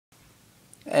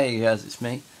Hey guys, it's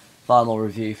me. Final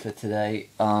review for today.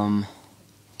 Yeah.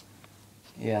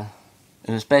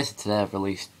 It was basically today I've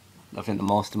released, I think, the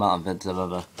most amount of vids I've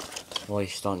ever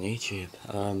released on YouTube.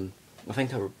 I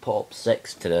think I put up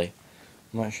 6 today.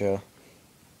 I'm not sure.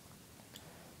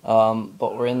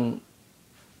 But we're in,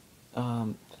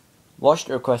 watch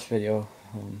the request video.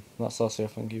 That's also a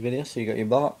funky video, so you got your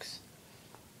box.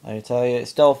 I tell you, it's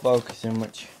still focusing,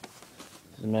 which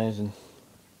is amazing.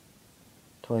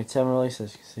 2010 release,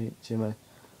 as you can see, I've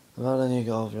had a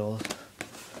new overall.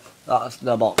 That's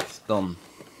the box done.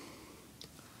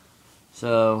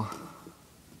 So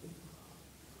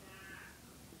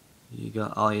you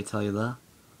got Alitalia there,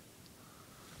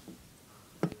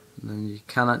 and then you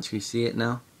can actually see it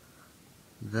now.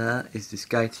 There is the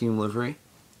Sky Team livery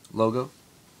logo.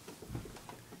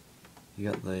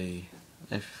 You got the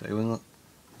F winglet,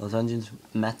 those engines,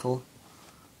 metal.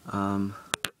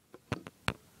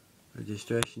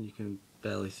 Registration, you can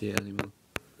barely see it anymore.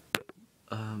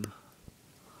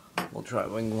 We'll try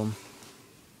wing one.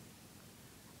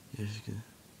 You can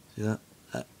see that.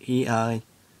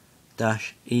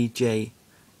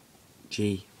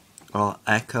 EI-EJG or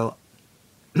Echo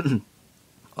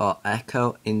or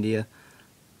Echo India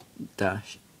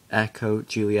dash Echo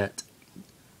Juliet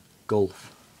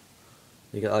Golf.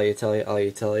 You got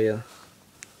Alitalia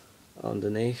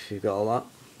underneath. You've got all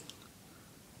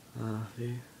that.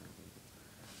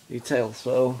 Detail.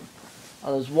 So,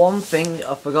 and there's one thing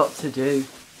I forgot to do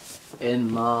in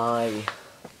my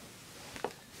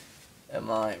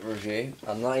review,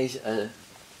 and that is a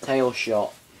tail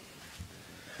shot.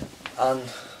 And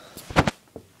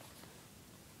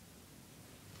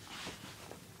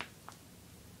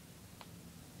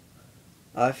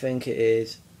I think it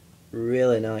is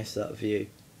really nice, that view.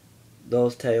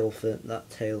 That tail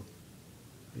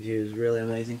view is really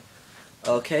amazing.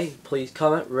 Okay, please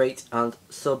comment, rate and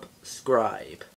subscribe.